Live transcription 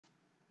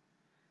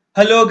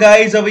Hello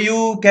guys, how are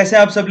you? कैसे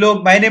हैं आप सब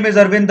लोग? My name is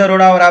Arvind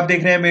Arora और आप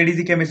देख रहे हैं मेडी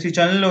जी केमिस्ट्री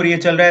चैनल। और ये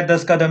चल रहा है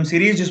 10 कदम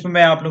सीरीज, जिसमें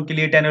मैं आप लोग के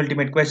लिए 10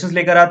 अल्टीमेट क्वेश्चंस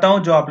लेकर आता हूं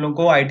जो आप लोगों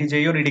को आईटी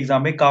जेईई और नीट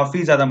एग्जाम में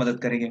काफी ज्यादा मदद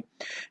करेंगे।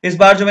 इस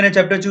बार जो मैंने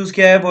चैप्टर चूज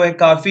किया है वो है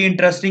काफी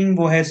इंटरेस्टिंग,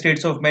 वो है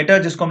स्टेट्स ऑफ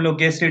मैटर, जिसको हम लोग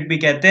गेस स्टेट भी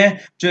कहते हैं,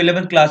 जो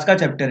 11th क्लास का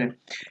चैप्टर है।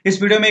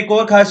 इस वीडियो में एक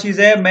और खास चीज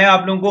है, मैं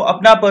आप लोगों को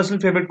अपना पर्सनल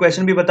फेवरेट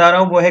क्वेश्चन भी बता रहा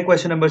हूँ, वो है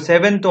क्वेश्चन नंबर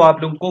 7। तो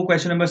आप लोगों को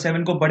क्वेश्चन नंबर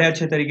 7 को बड़े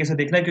अच्छे तरीके से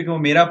देखना है, क्योंकि वो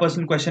मेरा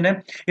पर्सनल क्वेश्चन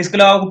है। इसके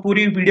अलावा आपको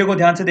पूरी वीडियो को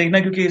ध्यान से देखना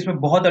है, क्योंकि इसमें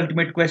बहुत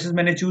अल्टीमेट क्वेश्चंस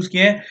मैंने चूज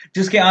किए हैं,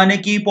 जिसके आने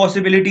की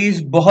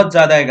पॉसिबिलिटीज बहुत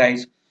ज्यादा है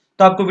गाइस।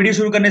 तो आपको वीडियो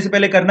शुरू करने से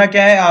पहले करना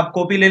क्या है, आप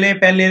कॉपी ले लें,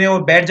 पेन ले लें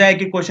और बैठ जाएं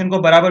कि क्वेश्चन को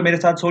बराबर मेरे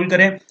साथ सोल्व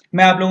करें।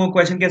 मैं आप लोगों को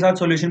क्वेश्चन के साथ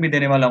सॉल्यूशन भी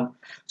देने वाला हूं।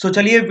 सो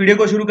चलिए वीडियो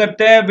को शुरू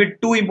करते हैं विद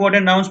टू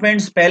इंपॉर्टेंट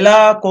अनाउंसमेंट्स।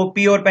 पहला,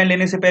 कॉपी और पेन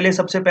लेने से पहले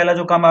सबसे पहला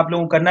जो काम आप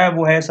लोगों को करना है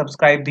वो है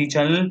सब्सक्राइब दी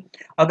चैनल।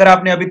 अगर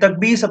आपने अभी तक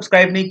भी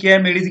सब्सक्राइब नहीं किया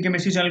है मेडी जी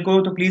केमिस्ट्री चैनल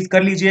को, तो प्लीज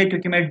कर लीजिए,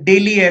 क्योंकि मैं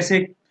डेली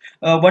ऐसे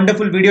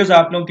वंडरफुल वीडियोस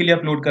आप लोगों के लिए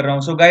अपलोड कर रहा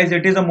हूं। So guys,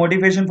 it is a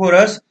motivation for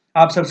us,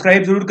 आप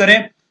सब्सक्राइब जरूर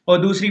करें। और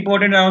दूसरी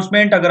इंपॉर्टेंट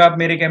अनाउंसमेंट, अगर आप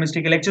मेरे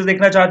केमिस्ट्री के लेक्चर्स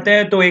देखना चाहते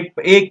हैं तो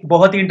एक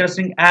बहुत ही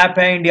इंटरेस्टिंग ऐप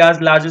है,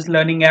 इंडियाज लार्जेस्ट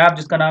लर्निंग ऐप,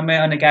 जिसका नाम है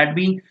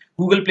अनअकैडमी।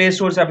 गूगल प्ले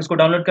स्टोर से आप इसको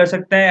डाउनलोड कर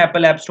सकते हैं,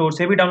 एप्पल ऐप स्टोर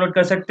से भी डाउनलोड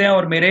कर सकते हैं,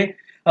 और मेरे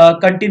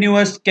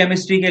कंटिन्यूअस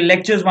केमिस्ट्री के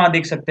लेक्चर्स वहां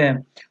देख सकते हैं।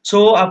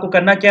 सो आपको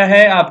करना क्या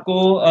है,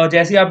 आपको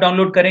जैसे ही आप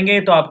डाउनलोड करेंगे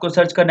तो आपको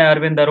सर्च करना है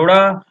अरविंद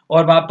अरोड़ा,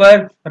 और वहां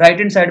पर राइट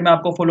हैंड साइड में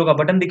आपको फॉलो का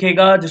बटन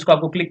दिखेगा, जिसको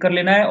आपको क्लिक कर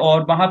लेना है।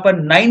 और वहां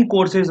पर 9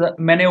 कोर्सेज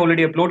मैंने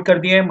ऑलरेडी अपलोड कर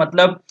दिए हैं,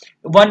 मतलब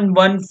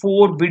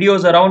 114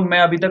 वीडियोस अराउंड मैं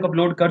अभी तक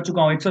अपलोड कर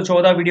चुका हूँ,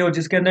 114 वीडियो,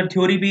 जिसके अंदर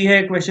थ्योरी भी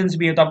है, क्वेश्चंस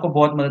भी है, तो आपको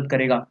बहुत मदद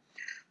करेगा।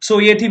 सो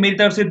ये थी मेरी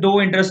तरफ से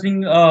दो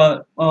इंटरेस्टिंग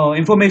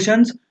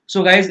इंफॉर्मेशन।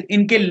 सो गाइज,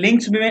 इनके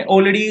लिंक्स भी मैं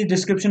ऑलरेडी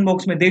डिस्क्रिप्शन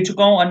बॉक्स में दे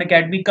चुका हूँ,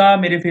 अनअकैडमी का,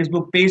 मेरे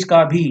फेसबुक पेज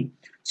का भी।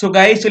 सो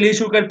गाइज चलिए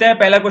शुरू करते हैं।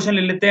 पहला क्वेश्चन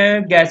ले लेते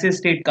हैं गैसेस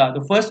स्टेट का।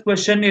 तो first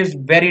question is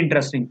very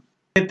interesting.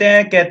 लेते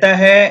हैं, कहता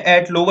है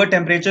at lower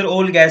temperature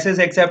all gases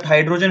accept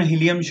hydrogen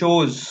helium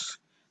shows.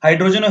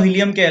 Hydrogen और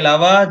हीलियम के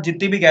अलावा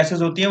जितनी भी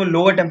गैसेस होती हैं वो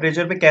लोअर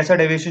टेम्परेचर पे कैसा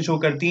डेविएशन शो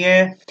करती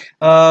हैं।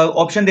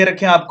 ऑप्शन दे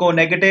रखे हैं आपको,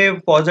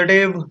 नेगेटिव,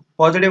 पॉजिटिव,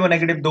 पॉजिटिव और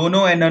नेगेटिव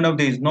दोनों, and none of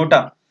these,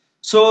 NOTA.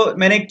 सो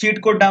मैंने एक चीट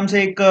कोड नाम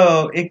से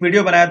एक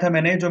वीडियो बनाया था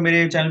मैंने, जो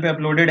मेरे चैनल पे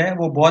अपलोडेड है,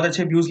 वो बहुत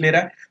अच्छे व्यूज ले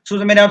रहा है। सो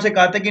मैंने आपसे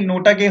कहा था कि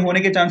नोटा के होने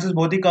के चांसेस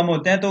बहुत ही कम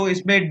होते हैं, तो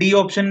इसमें डी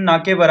ऑप्शन ना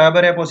के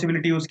बराबर है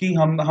पॉसिबिलिटी उसकी,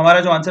 हमारा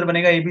जो आंसर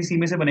बनेगा ए बी सी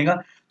में से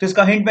बनेगा। तो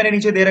इसका हिंट मैंने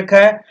नीचे दे रखा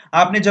है।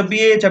 आपने जब भी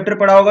ये चैप्टर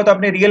पढ़ा होगा तो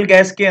आपने रियल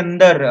गैस के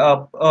अंदर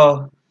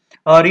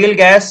रियल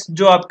गैस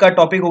जो आपका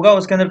टॉपिक होगा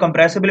उसके अंदर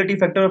कंप्रेसिबिलिटी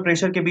फैक्टर और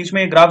प्रेशर के बीच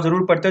में एक ग्राफ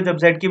जरूर पढ़ते हो। जब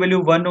Z की वैल्यू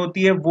 1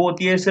 होती है, वो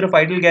होती है सिर्फ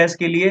आइडियल गैस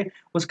के लिए,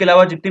 उसके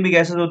अलावा जितनी भी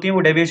गैसेस होती हैं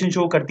वो डेविएशन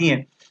शो करती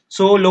हैं।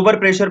 सो लोअर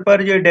प्रेशर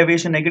पर ये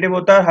डेविएशन नेगेटिव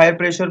होता है, हायर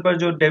प्रेशर पर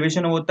जो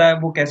डेविएशन होता है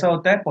वो कैसा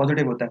होता है,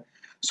 पॉजिटिव होता है।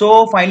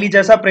 सो फाइनली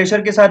जैसा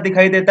प्रेशर के साथ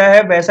दिखाई देता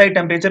है वैसा ही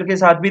टेम्परेचर के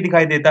साथ भी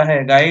दिखाई देता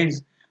है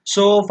गाइज।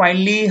 सो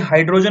फाइनली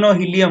हाइड्रोजन और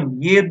हीलियम,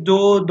 ये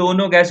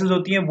दोनों गैसेस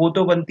होती हैं, वो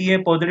तो बनती है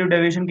पॉजिटिव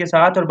डेविएशन के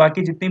साथ, और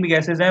बाकी जितनी भी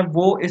गैसेस हैं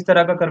वो इस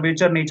तरह का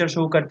कर्वेचर नेचर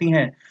शो करती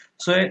हैं।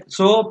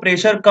 सो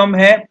प्रेशर कम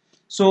है।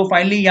 सो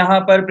फाइनली यहाँ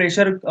पर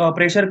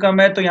प्रेशर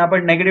कम है, तो यहाँ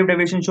पर नेगेटिव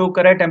डेविएशन शो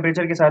कर रहा है।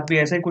 टेम्परेचर के साथ भी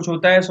ऐसा ही कुछ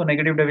होता है, सो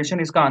नेगेटिव डेविएशन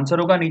इसका आंसर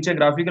होगा। नीचे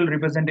ग्राफिकल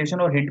रिप्रेजेंटेशन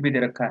और हिंट भी दे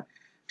रखा है।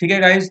 ठीक है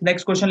गाइस,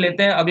 नेक्स्ट क्वेश्चन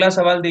लेते हैं। अगला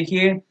सवाल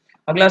देखिए,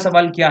 अगला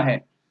सवाल क्या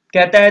है,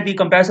 कहता है दी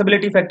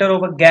compressibility factor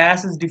of a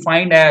gas is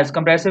defined as.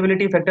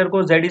 Compressibility factor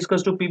को Z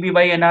equals to PB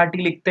by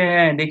NRT लिखते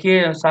हैं।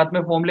 देखिए साथ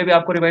में फॉर्मूले भी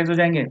आपको रिवाइज हो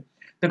जाएंगे।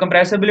 तो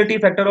compressibility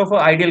factor of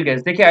ideal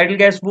gas, देखिए आइडियल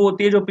गैस वो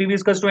होती है जो पीवी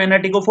इक्वल्स टू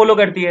एनआरटी को फॉलो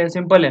करती है,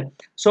 सिंपल है।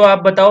 सो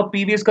आप बताओ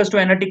पीवी इक्वल्स टू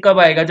एनआरटी कब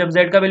आएगा, जब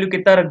Z का वैल्यू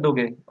कितना रख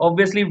दोगे,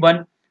 ऑब्वियसली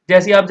 1।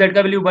 जैसे आप Z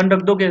का वैल्यू 1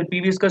 रख दोगे,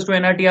 पीवी इक्वल्स टू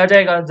एनआरटी आ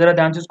जाएगा। जरा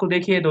ध्यान से इसको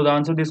देखिए, तो the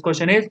answer this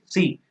question is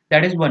C,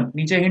 that is 1।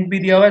 नीचे हिंट भी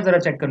दिया हुआ है, जरा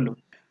चेक कर लो।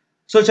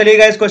 सो चलिए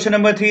गाइस, क्वेश्चन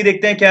नंबर 3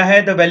 देखते हैं क्या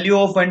है। The value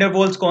of van der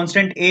Waals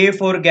constant A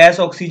for gas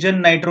oxygen,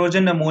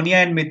 nitrogen, ammonia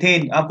and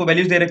methane. आपको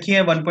वैल्यूज दे रखी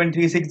हैं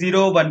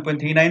 1.360,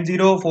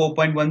 1.390,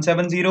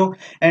 4.170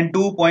 and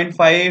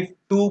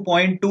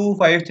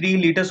 2.253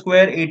 litre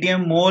square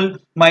ATM mole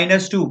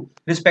 -2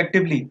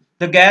 respectively.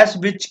 The gas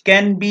which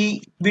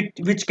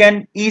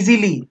can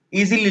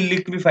easily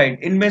liquefied.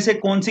 इनमें से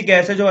कौन सी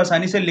गैस है जो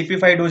आसानी से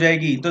लिक्विफाइड हो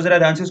जाएगी? तो जरा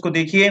ध्यान से इसको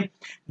देखिए।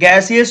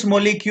 गैसियस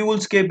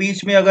मॉलिक्यूल्स के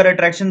बीच में अगर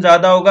अट्रैक्शन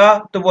ज्यादा होगा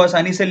तो वो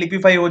आसानी से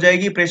लिक्विफाई हो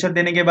जाएगी प्रेशर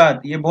देने के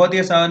बाद। ये बहुत ही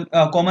आसान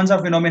कॉमन सा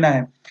फिनोमेना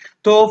है।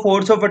 तो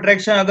फोर्स ऑफ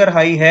अट्रैक्शन अगर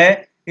हाई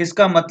है,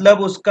 इसका मतलब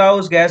उसका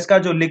उस गैस का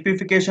जो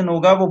लिक्विफिकेशन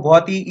होगा वो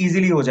बहुत ही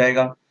इजीली हो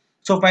जाएगा।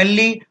 सो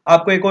फाइनली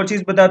आपको एक और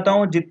चीज बताता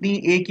हूं,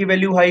 जितनी ए की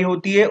वैल्यू हाई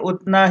होती है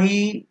उतना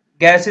ही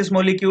गैसेस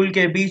मॉलिक्यूल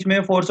के बीच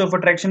में फोर्स ऑफ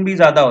अट्रैक्शन भी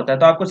ज्यादा होता है।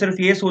 तो आपको सिर्फ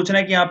ये सोचना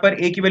है कि यहाँ पर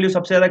ए की वैल्यू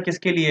सबसे ज्यादा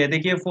किसके लिए है।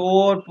 देखिए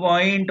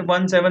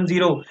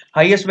 4.170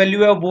 हाईएस्ट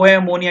वैल्यू है, वो है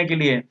अमोनिया के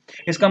लिए।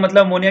 इसका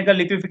मतलब अमोनिया का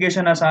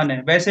लिक्विफिकेशन आसान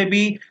है। वैसे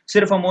भी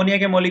सिर्फ अमोनिया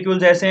के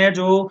मॉलिक्यूल्स ऐसे हैं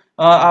जो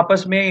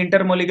आपस में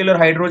इंटरमोलिकुलर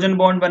हाइड्रोजन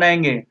बॉन्ड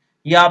बनाएंगे,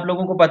 ये आप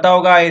लोगों को पता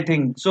होगा आई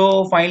थिंक।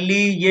 सो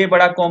फाइनली ये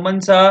बड़ा कॉमन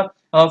सा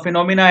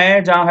फिनोमिना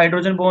है, जहां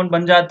हाइड्रोजन बॉन्ड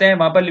बन जाते हैं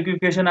वहां पर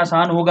लिक्विफिकेशन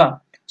आसान होगा।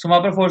 सो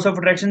वहां पर फोर्स ऑफ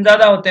अट्रैक्शन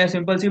ज्यादा होते हैं,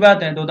 सिंपल सी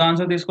बात है। तो the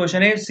answer this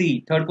question is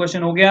C. Third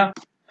question हो गया।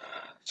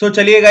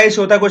 चलिए गाइस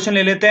चौथा क्वेश्चन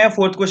ले लेते हैं।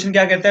 फोर्थ क्वेश्चन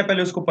क्या कहता है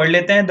पहले उसको पढ़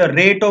लेते हैं। The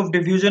rate of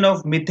diffusion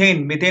of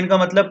methane, methane का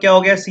मतलब क्या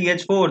हो गया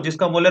CH4,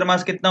 जिसका मोलर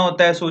मास कितना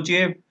होता है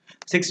सोचिए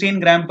 16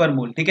 ग्राम पर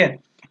मोल, ठीक है।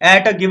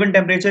 At a given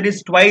temperature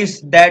is twice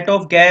that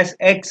of gas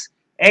x,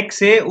 x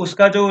से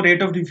उसका जो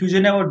रेट ऑफ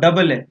डिफ्यूजन है वो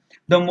डबल है।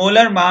 The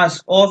molar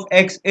mass of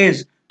x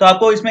is, तो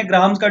आपको इसमें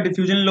ग्राम्स का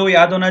डिफ्यूजन लो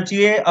याद होना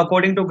चाहिए।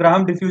 According to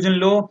gram diffusion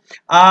low,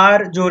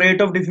 are जो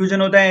रेट ऑफ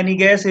डिफ्यूजन होता है any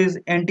gas is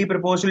anti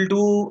proportional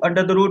to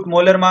under the root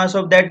molar mass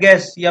of that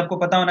gas, ये आपको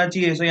पता होना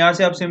चाहिए। सो यहाँ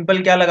से आप सिंपल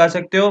क्या लगा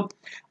सकते हो,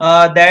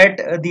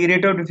 that the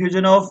rate of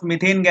diffusion of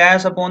methane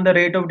gas upon the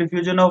rate of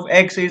diffusion of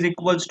x is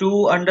equals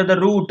to under the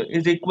root,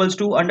 is equals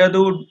to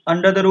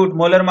under the root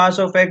molar mass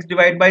of x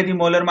divide by the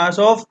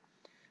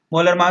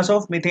molar mass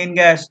of methane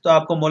gas. तो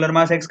आपको molar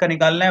mass x का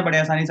निकालना है, बड़े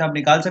आसानी से आप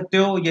निकाल सकते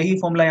हो। यही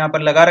फॉर्मूला यहाँ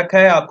पर लगा रखा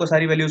है, आपको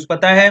सारी वैल्यूज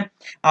पता है।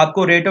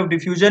 आपको रेट ऑफ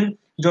डिफ्यूजन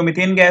जो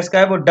मीथेन गैस का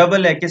है वो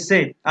डबल है,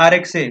 किससे, आर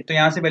एक्स से। तो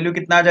यहाँ से वैल्यू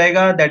कितना आ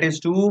जाएगा, दैट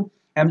इज 2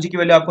 mg की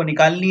वैल्यू आपको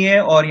निकालनी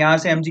है। और यहाँ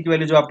से mg की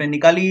वैल्यू जो आपने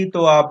निकाली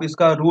तो आप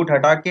इसका रूट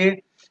हटा के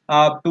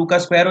आप 2 का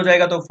स्क्वायर हो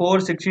जाएगा तो 4,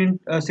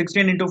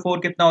 16 इंटू 4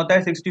 कितना होता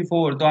है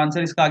 64। तो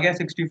आंसर इसका आ गया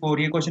 64।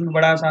 ये क्वेश्चन भी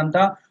बड़ा आसान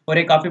था और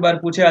ये काफी बार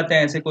पूछे आते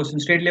हैं, ऐसे क्वेश्चन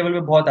स्टेट लेवल पे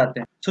बहुत आते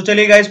हैं।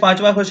 चलिए गाइस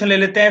पांचवा क्वेश्चन ले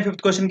लेते हैं।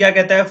 फिफ्थ क्वेश्चन क्या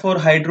कहता है, for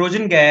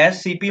hydrogen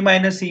gas Cp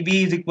minus Cv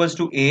is equals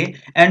to A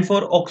and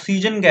for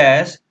oxygen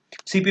gas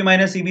Cp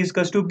minus Cv is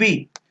equals to B।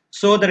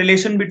 So the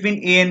relation between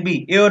A and B,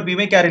 A और B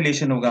में क्या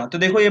relation होगा। तो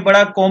देखो ये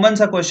बड़ा common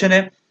सा question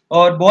है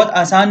और बहुत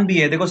आसान भी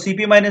है। देखो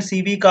Cp माइनस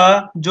Cv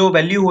का जो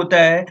वैल्यू होता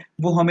है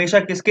वो हमेशा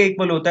किसके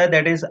इक्वल होता है,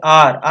 that is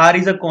R। R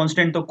is a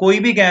constant. तो कोई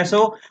भी गैस हो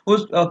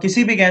उस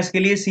किसी भी गैस के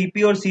लिए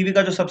Cp और Cv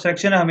का जो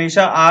सबट्रैक्शन है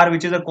हमेशा R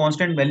which is a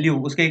constant value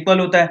उसके इक्वल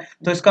होता है।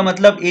 तो इसका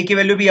मतलब A की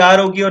वैल्यू भी R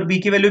होगी और B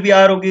की वैल्यू भी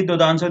R होगी। तो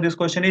the answer this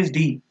question is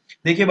D.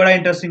 देखिए बड़ा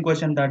इंटरेस्टिंग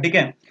क्वेश्चन था, ठीक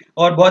है,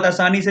 और बहुत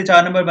आसानी से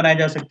 4 नंबर बनाए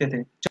जा सकते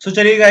थे।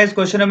 चलिए गाइस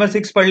क्वेश्चन नंबर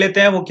 6 पढ़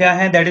लेते हैं। वो क्या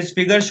है, that is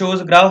figure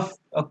shows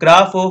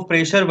graph of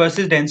pressure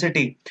versus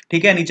density.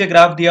 ठीक है, नीचे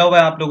ग्राफ दिया हुआ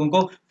है आप लोगों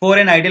को for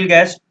an ideal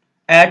gas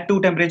at to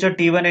temperature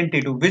T1 and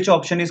T2 which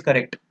option is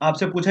correct.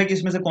 आपसे पूछा है कि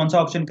इसमें से कौन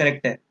सा ऑप्शन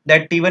करेक्ट है,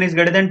 that T1 is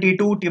greater than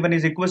T2, T1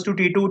 is equal to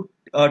T2,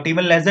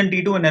 T1 less than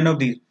T2,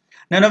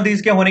 none of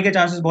these के होने के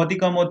चांसेस बहुत ही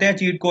कम होते हैं।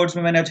 चीट कोड्स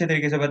में मैंने अच्छे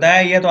तरीके से बताया,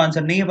 ये तो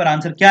आंसर नहीं है, पर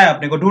आंसर क्या है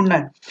अपने को ढूंढना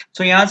है।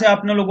 सो यहाँ से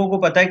आपने लोगों को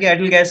पता है कि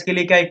आइडियल गैस के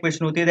लिए क्या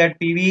इक्वेशन होती है, that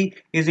PV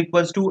is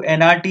equals to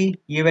nRT,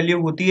 ये वैल्यू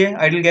होती है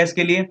आइडियल गैस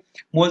के लिए।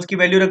 मोल्स की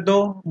वैल्यू रख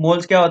दो,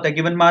 मोल्स क्या होता है,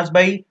 given mass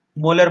by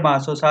molar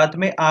mass, और साथ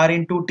में R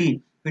into T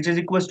which is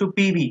equal to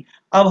PV।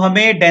 अब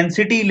हमें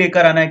डेंसिटी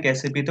लेकर आना है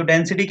कैसे भी, तो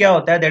डेंसिटी क्या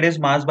होता है, that is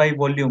mass by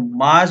volume,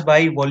 mass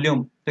by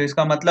volume. तो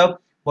इसका मतलब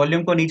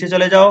वॉल्यूम को नीचे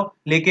चले जाओ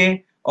लेके,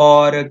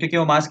 और क्योंकि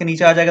वो मास के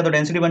नीचे आ जाएगा तो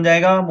डेंसिटी बन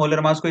जाएगा, मोलर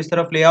मास को इस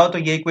तरफ ले आओ तो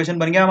ये इक्वेशन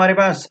बन गया हमारे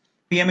पास,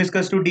 Pm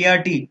इक्वल्स टू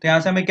DRT। तो यहाँ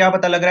से हमें क्या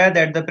पता लग रहा है,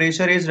 that the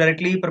pressure is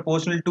directly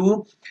proportional to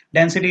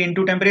density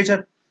into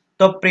temperature.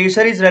 तो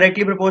pressure is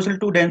directly proportional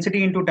to density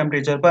into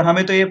temperature, पर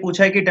हमें तो ये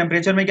पूछा है कि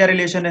टेम्परेचर में क्या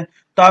रिलेशन है।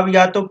 तो आप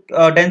या तो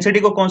डेंसिटी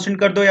को कांस्टेंट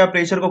कर दो या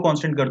प्रेशर को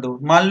कांस्टेंट कर दो।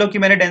 मान लो कि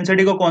मैंने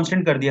डेंसिटी को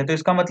कांस्टेंट कर दिया, तो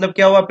इसका मतलब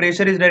क्या हुआ,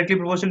 pressure is directly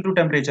proportional to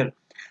temperature.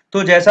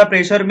 तो जैसा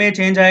प्रेशर में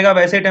चेंज आएगा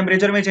वैसे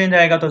टेम्परेचर में चेंज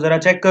आएगा। तो जरा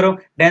चेक करो,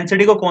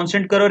 डेंसिटी को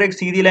कांस्टेंट करो और एक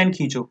सीधी लाइन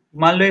खींचो।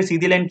 मान लो ये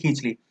सीधी लाइन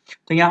खींच ली,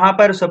 तो यहाँ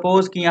पर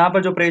सपोज कि यहाँ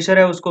पर जो प्रेशर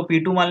है उसको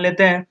P2 मान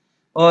लेते हैं,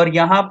 और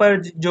यहाँ पर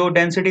जो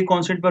डेंसिटी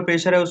कांस्टेंट पर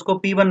प्रेशर है उसको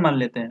P1 मान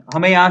लेते हैं।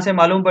 हमें यहाँ से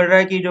मालूम पड़ रहा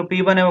है कि जो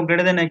P1 है वो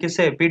ग्रेटर देन है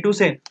किससे, P2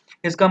 से।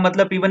 इसका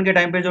मतलब P1 के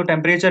टाइम पे जो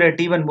टेम्परेचर है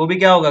T1 वो भी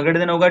क्या होगा, ग्रेटर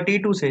देन होगा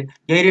T2 से।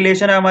 यही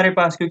रिलेशन है हमारे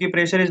पास, क्योंकि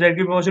pressure is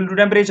directly proportional to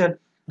temperature.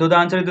 तो the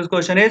answer this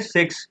question is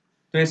 6।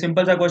 तो ये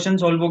सिंपल सा क्वेश्चन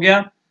सोल्व हो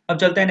गया। अब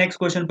चलते हैं नेक्स्ट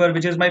क्वेश्चन पर,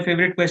 which is my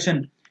favourite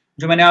question,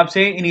 जो मैंने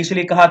आपसे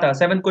इनिशियली कहा था।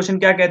 सेवंथ क्वेश्चन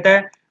क्या कहता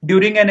है,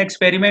 during an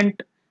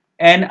experiment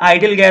an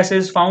ideal gas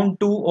is found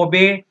to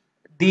obey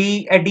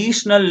the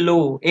additional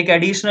लो, एक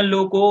एडिशनल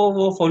लो को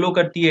वो फॉलो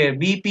करती है,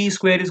 Vp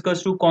square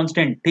is to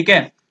constant. ठीक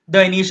है,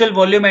 the initial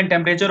volume and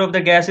temperature of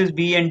the gas is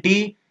V and T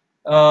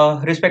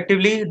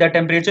respectively, the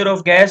temperature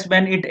of gas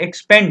when it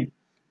expand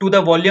to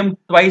the volume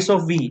twice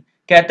of V।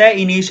 कहता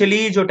है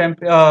initially जो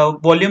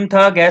volume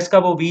था gas का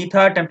वो V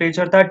था,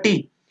 temperature था T।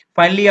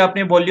 Finally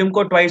आपने volume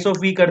को ट्वाइस ऑफ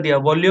V कर दिया,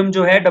 वॉल्यूम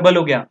जो है डबल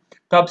हो गया।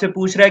 तो आपसे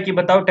पूछ रहा है कि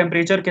बताओ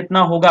टेम्परेचर कितना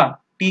होगा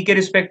T के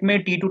रिस्पेक्ट में,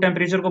 T2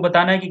 टेम्परेचर को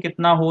बताना है कि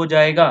कितना हो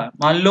जाएगा।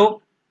 मान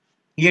लो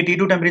ये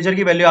T2 टेम्परेचर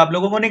की वैल्यू आप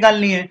लोगों को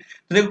निकालनी है।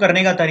 तो देखो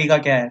करने का तरीका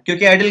क्या है,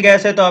 क्योंकि आइडियल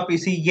गैस है तो आप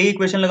इसी यही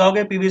इक्वेशन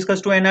लगाओगे, PV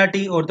इक्वल्स टू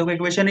nRT, और तो कोई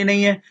इक्वेशन ही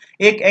नहीं है।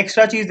 एक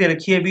एक्स्ट्रा चीज दे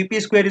रखी है,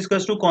 Vp square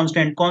equals to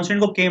constant, constant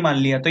को K मान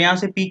लिया, तो यहाँ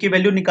से P की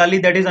वैल्यू निकाली,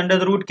 that is under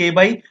the root K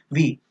by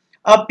V।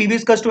 अब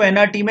PV इक्वल्स टू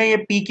nRT में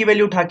ये P की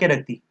वैल्यू उठा के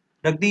रख दी,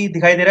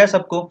 दिखाई दे रहा है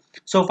सबको।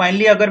 सो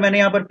फाइनली अगर मैंने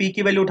यहाँ पर P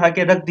की वैल्यू उठा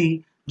के रख दी,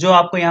 जो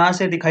आपको यहाँ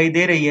से दिखाई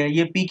दे रही है,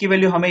 ये P की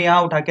वैल्यू हमें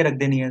यहाँ उठा के रख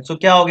देनी है। सो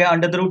क्या हो गया,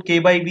 under the root K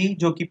by V,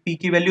 जो कि P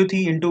की वैल्यू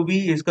थी, into V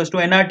equals to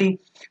nRT।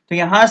 तो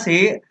यहाँ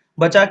से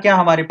बचा क्या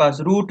हमारे पास,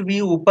 रूट V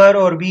ऊपर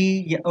और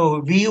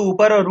V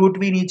ऊपर और रूट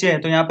V नीचे है,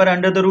 तो यहाँ पर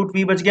अंडर द रूट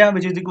V बच गया,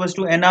 which is equals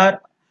to NR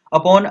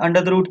upon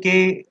under the root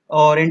K,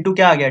 और इनटू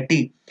क्या आ गया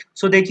T।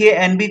 सो देखिए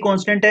N भी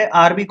कांस्टेंट है,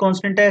 R भी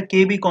कांस्टेंट है,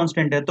 K भी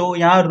कांस्टेंट है, तो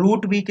यहाँ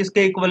रूट V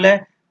किसके इक्वल है,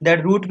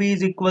 that root we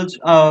is equals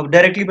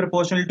directly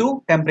proportional to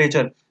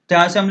temperature. तो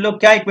यहाँ से हम लोग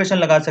क्या इक्वेशन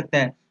लगा सकते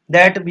हैं,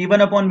 that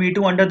v1 upon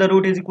v2 under the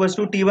root is equals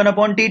to t1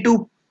 upon t2।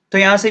 तो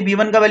यहाँ से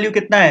v1 का वैल्यू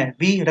कितना है,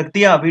 v रख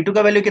दिया, v2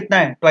 का वैल्यू कितना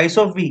है, ट्वाइस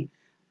ऑफ v,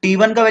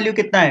 t1 का वैल्यू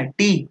कितना है,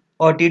 t,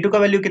 और t2 का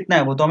वैल्यू कितना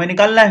है वो तो हमें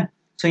निकालना है।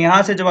 सो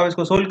यहाँ से जब आप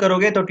इसको सोल्व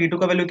करोगे तो t2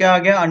 का वैल्यू क्या आ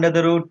गया, under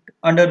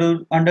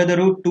the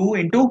root 2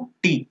 into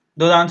t।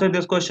 The answer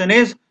this question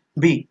is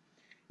b।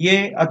 ये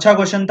अच्छा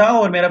क्वेश्चन था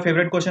और मेरा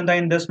फेवरेट क्वेश्चन था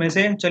इन 10 में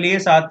से। चलिए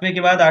 7वें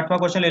के बाद 8वां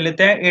क्वेश्चन ले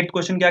लेते हैं। 8th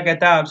क्वेश्चन क्या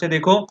कहता है आपसे,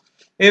 देखो,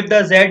 if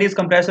the z is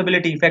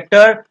compressibility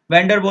factor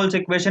van der Waals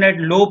equation at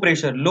low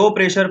pressure, low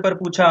pressure पर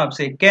पूछा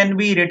आपसे, कैन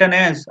बी रिटन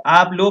एज,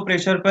 आप लो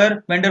प्रेशर पर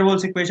वैन डर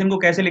वाल्स इक्वेशन को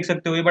कैसे लिख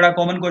सकते हो। ये बड़ा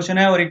कॉमन क्वेश्चन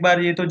है और एक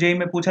बार ये तो जेईई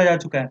में पूछा जा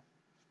चुका है।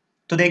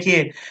 तो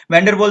देखिए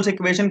वैन डर वाल्स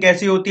इक्वेशन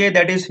कैसी होती है,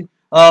 दैट इज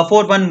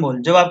फॉर 1 मोल,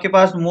 जब आपके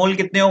पास मोल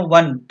कितने हो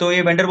 1, तो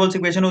ये वैन डर वाल्स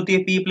इक्वेशन होती है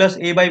P plus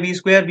A by we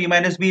square, V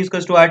minus B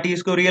equals to RT।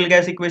 इसको रियल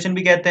गैस इक्वेशन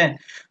भी कहते हैं।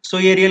 सो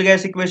ये रियल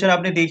गैस इक्वेशन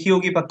आपने देखी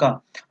होगी पक्का।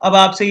 अब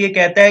आपसे ये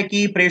कहता है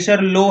कि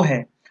प्रेशर लो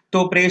है,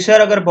 तो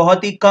प्रेशर अगर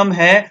बहुत ही कम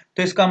है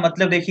तो इसका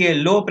मतलब देखिए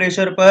लो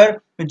प्रेशर पर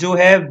जो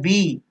है V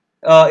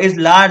is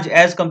large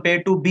as compare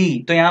to B,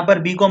 तो यहाँ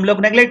पर B को हम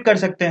लोग नेग्लेक्ट कर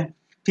सकते हैं।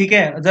 ठीक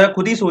है, जरा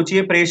खुद ही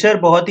सोचिए, प्रेशर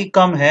बहुत ही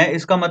कम है,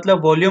 इसका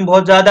मतलब वॉल्यूम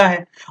बहुत ज्यादा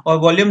है, और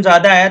वॉल्यूम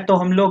ज्यादा है तो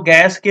हम लोग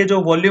गैस के जो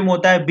वॉल्यूम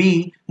होता है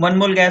बी, 1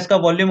 मोल गैस का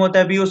वॉल्यूम होता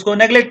है बी, उसको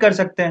नेग्लेक्ट कर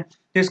सकते हैं।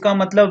 तो इसका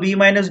मतलब वी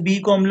माइनस बी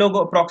को हम लोग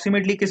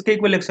अप्रोक्सीमेटली किसके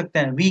इक्वल लिख सकते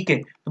हैं, वी के।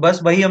 तो बस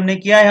वही हमने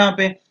किया है यहाँ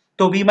पे।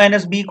 तो वी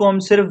माइनस बी को हम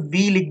सिर्फ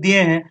वी लिख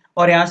दिए हैं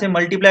और यहाँ से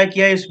मल्टीप्लाई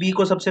किया इस वी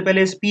को सबसे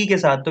पहले इस पी के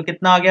साथ, तो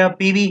कितना आ गया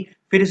पीवी,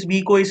 फिर इस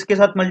वी को इसके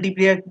साथ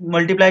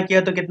मल्टीप्लाई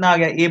किया तो कितना आ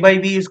गया ए by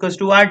we equals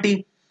to R T.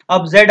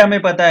 अब z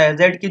हमें पता है,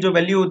 z की जो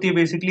वैल्यू होती है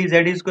बेसिकली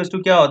z इक्वल टू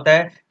क्या होता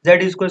है,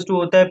 z इक्वल टू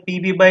होता है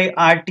PV by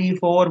R T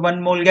for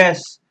 1 mole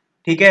gas.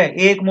 ठीक है,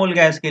 1 मोल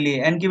गैस के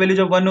लिए n की वैल्यू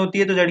जब 1 होती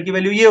है तो z की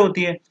वैल्यू ये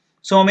होती है।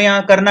 सो हमें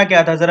यहाँ करना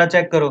क्या था, जरा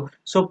चेक करो।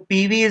 सो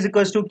पीवी इज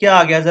इक्वल टू क्या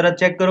आ गया, जरा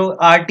चेक करो,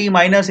 R T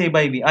minus A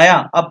by we आया।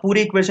 अब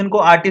पूरी इक्वेशन को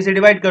आर टी से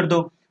डिवाइड कर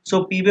दो। सो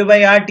PV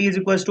by R T is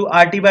equal to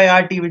R T by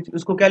R T,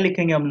 उसको क्या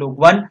लिखेंगे हम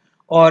लोग 1,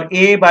 और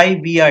a by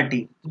we R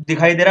T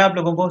दिखाई दे रहा है आप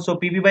लोगों को। सो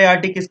P V by R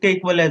T किसके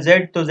इक्वल है, z,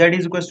 तो z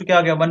इज इक्वल टू क्या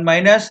आ गया 1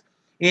 minus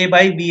a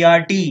by we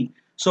R T.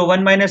 So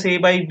 1 minus a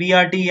by we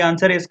R T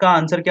answer, इसका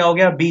आंसर क्या हो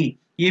गया b।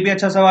 ये भी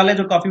अच्छा सवाल है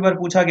जो काफी बार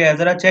पूछा गया है,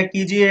 जरा चेक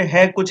कीजिए,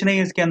 है कुछ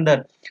नहीं इसके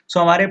अंदर। सो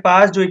हमारे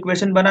पास जो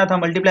इक्वेशन बना था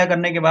मल्टीप्लाई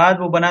करने के बाद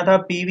वो बना था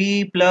pv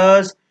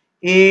plus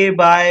a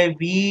bye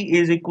v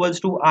is equal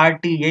to R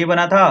T, यही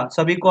बना था।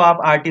 सभी को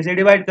आप आर टी से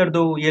डिवाइड कर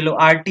दो, ये लो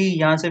आर टी,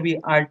 यहाँ से भी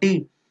आर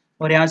टी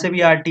और यहाँ से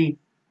भी आर टी।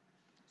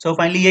 सो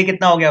फाइनली ये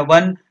कितना हो गया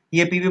 1,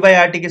 ये पीवी बाई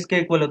आर टी किसके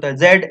इक्वल होता है,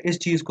 z, इस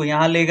चीज को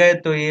यहाँ ले गए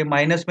तो ये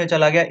माइनस में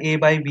चला गया a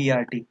by we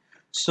R T.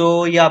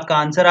 सो ये आपका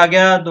आंसर आ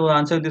गया। तो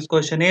answer this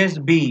question is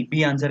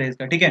B answer है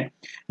इसका। ठीक है,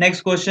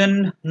 next question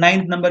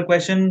 9th number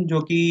question, जो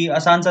कि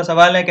आसान सा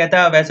सवाल है।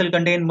 कहता है vessel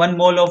contain 1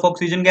 mole of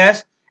oxygen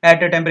gas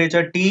at a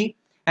temperature T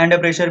and a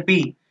pressure P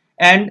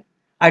and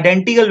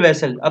identical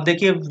vessel. अब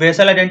देखिए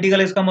वेसल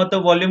आइडेंटिकल, इसका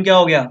मतलब वॉल्यूम क्या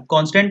हो गया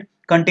कांस्टेंट,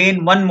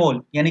 कंटेन 1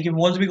 मोल यानी कि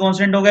मोल्स भी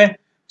कांस्टेंट हो गए।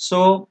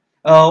 सो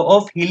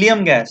of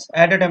helium gas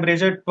at a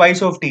temperature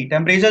twice of T,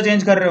 temperature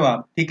change कर रहे हो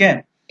आप, ठीक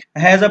है,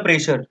 हैज अ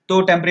प्रेशर, तो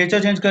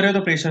टेम्परेचर चेंज कर रहे हो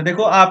तो प्रेशर।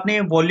 देखो आपने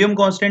वॉल्यूम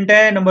कांस्टेंट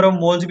है, नंबर ऑफ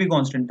मोल्स भी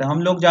कांस्टेंट है,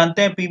 हम लोग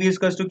जानते हैं पीवी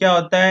इक्वल टू क्या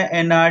होता है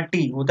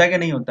एनआरटी, होता है कि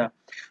नहीं होता।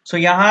 सो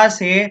यहाँ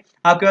से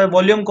आपके पास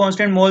वॉल्यूम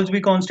कांस्टेंट, मोल्स भी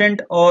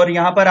कांस्टेंट, और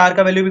यहाँ पर आर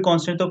का वैल्यू भी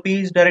कांस्टेंट, तो P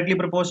is directly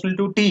proportional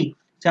to T.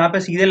 यहाँ पे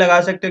सीधे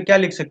लगा सकते हो, क्या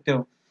लिख सकते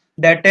हो,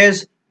 that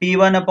is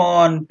P1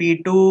 upon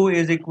P2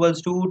 is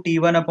equals to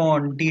T1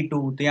 upon T2।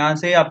 तो यहाँ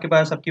से आपके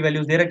पास सबकी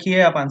वैल्यूज दे रखी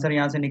है, आप आंसर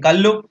यहाँ से निकाल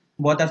लो,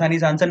 बहुत आसानी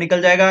से आंसर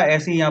निकल जाएगा।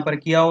 ऐसे ही यहाँ पर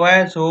किया हुआ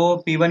है।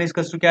 सो P1 इज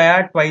टू क्या आया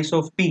ट्वाइस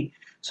ऑफ P।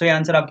 सो ये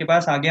आंसर आपके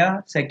पास आ गया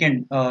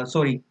सेकंड,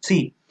 सॉरी सी।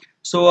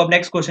 सो अब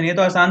नेक्स्ट क्वेश्चन, ये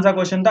तो आसान सा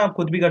क्वेश्चन था, आप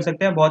खुद भी कर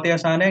सकते हैं, बहुत ही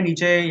आसान है,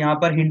 नीचे यहाँ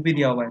पर हिंट भी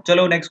दिया हुआ है।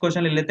 चलो नेक्स्ट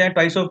क्वेश्चन ले लेते हैं,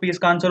 ट्वाइस ऑफ P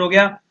इसका आंसर हो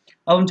गया।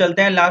 अब हम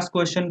चलते हैं लास्ट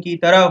क्वेश्चन की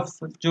तरफ,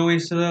 जो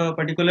इस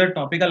पर्टिकुलर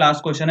टॉपिक का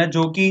लास्ट क्वेश्चन है,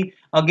 जो कि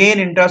अगेन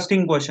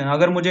इंटरेस्टिंग क्वेश्चन।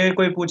 अगर मुझे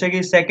कोई पूछे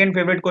कि सेकंड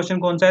फेवरेट क्वेश्चन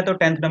कौन सा है तो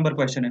 10th नंबर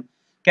क्वेश्चन है।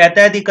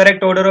 कहता है the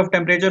correct order of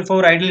temperature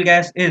for ideal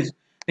gas is,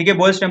 देखिए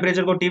बॉयल्स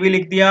टेम्परेचर को टीवी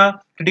लिख दिया,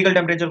 क्रिटिकल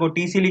टेम्परेचर को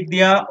टीसी लिख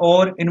दिया,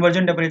 और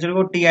इन्वर्जन टेम्परेचर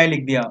को टीआई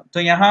लिख दिया। तो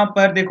यहाँ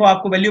पर देखो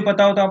आपको वैल्यू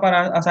पता हो तो आप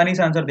आसानी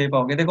से आंसर दे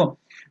पाओगे। देखो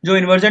जो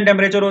इन्वर्जन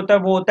टेम्परेचर होता है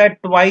वो होता है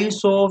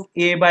twice of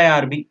A bye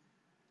R B,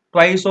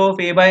 twice of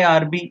A bye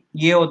R B,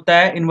 ये होता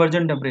है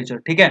इन्वर्जन टेम्परेचर,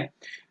 ठीक है।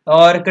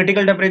 और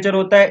क्रिटिकल टेम्परेचर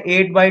होता है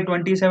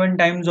 8/27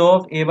 times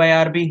of A bye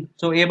R B.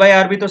 So A bye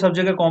R B तो सब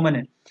जगह कॉमन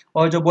है,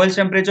 और जो बॉयल्स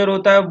टेम्परेचर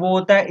होता है वो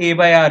होता है ए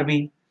बाय आर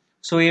बी।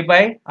 सो ए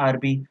बाय आर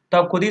बी, तो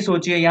आप खुद ही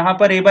सोचिए यहाँ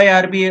पर ए बाय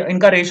आर बी,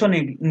 इनका रेशो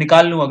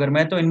निकाल लूँ अगर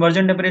मैं, तो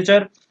इन्वर्जन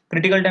टेम्परेचर,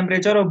 क्रिटिकल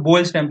टेम्परेचर और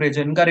बॉयल्स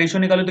टेम्परेचर, इनका रेशो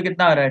निकालू तो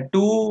कितना आ रहा है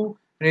 2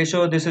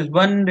 रेशो, दिस इज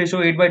 1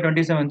 रेशो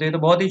 8/27। तो ये तो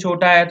बहुत ही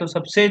छोटा है, तो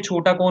सबसे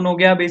छोटा कौन हो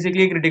गया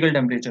बेसिकली क्रिटिकल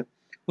टेम्परेचर,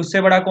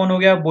 उससे बड़ा कौन हो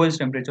गया बॉयल्स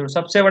टेम्परेचर,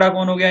 सबसे बड़ा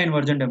कौन हो गया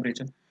इन्वर्जन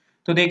टेम्परेचर।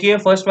 तो देखिए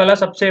फर्स्ट वाला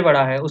सबसे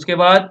बड़ा है, उसके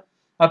बाद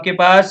आपके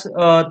पास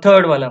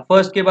थर्ड वाला,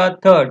 फर्स्ट के बाद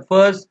थर्ड,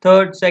 फर्स्ट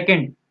थर्ड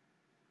सेकंड,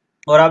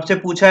 और आपसे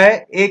पूछा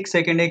है एक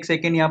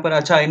सेकंड यहाँ पर,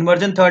 अच्छा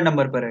इन्वर्जन थर्ड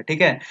नंबर पर है,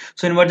 ठीक है।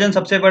 सो इन्वर्जन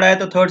सबसे बड़ा है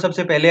तो थर्ड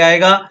सबसे पहले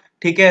आएगा,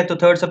 ठीक है। तो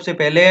थर्ड सबसे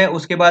पहले है,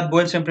 उसके बाद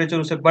बॉइल्स टेम्परेचर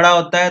उससे बड़ा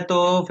होता है,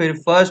 तो फिर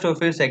फर्स्ट और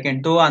फिर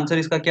सेकंड, तो आंसर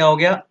इसका क्या हो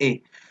गया, ए।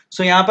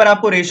 सो यहाँ पर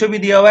आपको रेशियो भी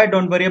दिया हुआ है,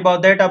 डोंट वरी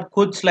अबाउट दैट। आप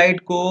खुद स्लाइड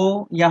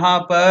को यहाँ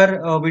पर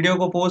वीडियो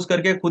को पोस्ट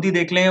करके खुद ही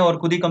देख लें और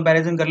खुद ही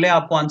कंपैरिजन कर लें,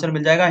 आपको आंसर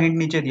मिल जाएगा, हिंट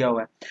नीचे दिया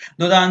हुआ है।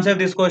 No, the answer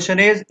this question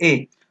is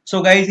a. So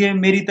guys ये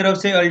मेरी तरफ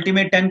से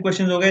अल्टीमेट 10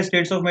 क्वेश्चन हो गए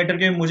स्टेट्स ऑफ मैटर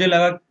के।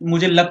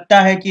 मुझे लगता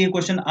है कि ये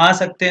क्वेश्चन आ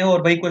सकते हैं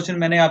और वही क्वेश्चन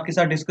मैंने आपके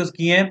साथ डिस्कस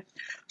किए हैं।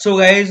 सो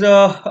गाइज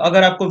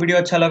अगर आपको वीडियो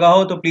अच्छा लगा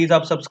हो तो प्लीज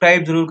आप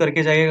सब्सक्राइब जरूर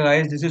करके जाइएगा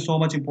guys, this is so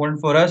much important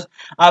for us.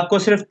 आपको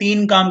सिर्फ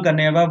 3 काम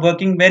करने हैं,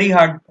 working very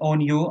hard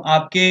on you.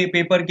 आपके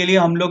पेपर के लिए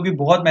हम लोग भी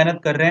बहुत मेहनत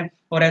कर रहे हैं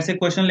और ऐसे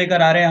क्वेश्चन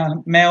लेकर आ रहे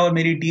हैं मैं और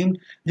मेरी टीम,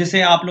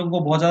 जिससे आप लोगों को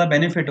बहुत ज्यादा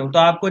बेनिफिट हो। तो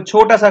आपको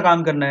छोटा सा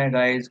काम करना है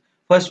गाइज।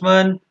 फर्स्ट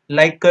वन,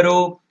 लाइक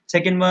करो,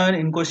 सेकेंड वन,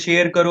 इनको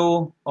शेयर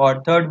करो, और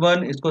थर्ड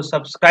वन, इसको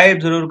सब्सक्राइब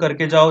जरूर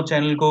करके जाओ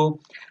चैनल को।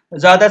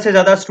 ज्यादा से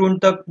ज्यादा स्टूडेंट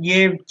तक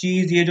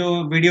ये जो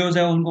वीडियोस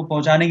है उनको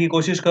पहुंचाने की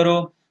कोशिश करो।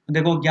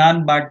 देखो,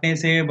 ज्ञान बांटने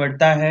से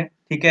बढ़ता है,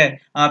 ठीक है।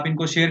 आप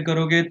इनको शेयर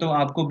करोगे तो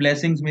आपको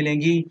ब्लेसिंग्स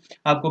मिलेंगी,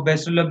 आपको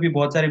बेस्ट लक भी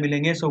बहुत सारे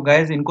मिलेंगे। सो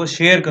गाइज इनको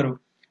शेयर करो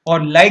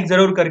और लाइक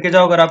जरूर करके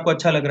जाओ अगर आपको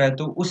अच्छा लग रहा है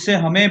तो, उससे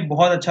हमें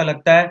बहुत अच्छा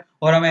लगता है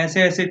और हम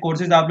ऐसे ऐसे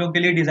कोर्सेज आप लोगों के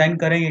लिए डिजाइन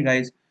करेंगे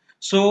गाइज।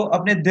 सो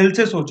अपने दिल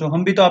से सोचो,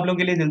 हम भी तो आप लोगों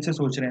के लिए दिल से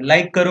सोच रहे हैं।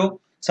 लाइक करो,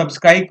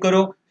 सब्सक्राइब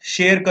करो,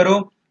 शेयर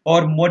करो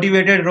और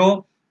मोटिवेटेड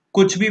रहो।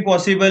 कुछ भी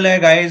पॉसिबल है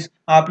गाइज,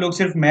 आप लोग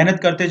सिर्फ मेहनत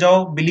करते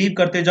जाओ, बिलीव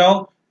करते जाओ।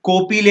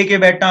 कॉपी लेके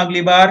बैठना,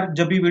 अगली बार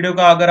जब भी वीडियो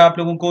का अगर आप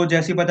लोगों को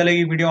जैसी पता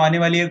लगी वीडियो आने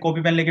वाली है,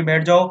 कॉपी पेन लेके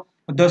बैठ जाओ,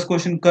 10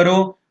 क्वेश्चन करो।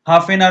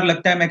 हाफ एन आवर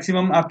लगता है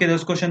मैक्सिमम, आपके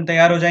 10 क्वेश्चन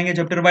तैयार हो जाएंगे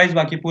चैप्टर वाइज।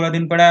 बाकी पूरा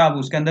दिन पड़ा है, आप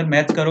उसके अंदर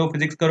मैथ्स करो,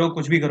 फिजिक्स करो,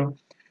 कुछ भी करो।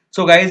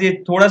 सो गाइज ये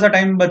थोड़ा सा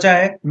टाइम बचा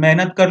है,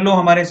 मेहनत कर लो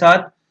हमारे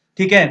साथ,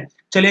 ठीक है।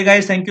 चलिए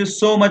guys, thank you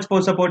so much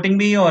for supporting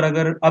me, और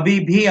अगर अभी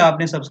भी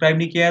आपने सब्सक्राइब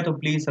नहीं किया है तो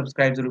प्लीज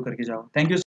सब्सक्राइब जरूर करके जाओ। Thank you.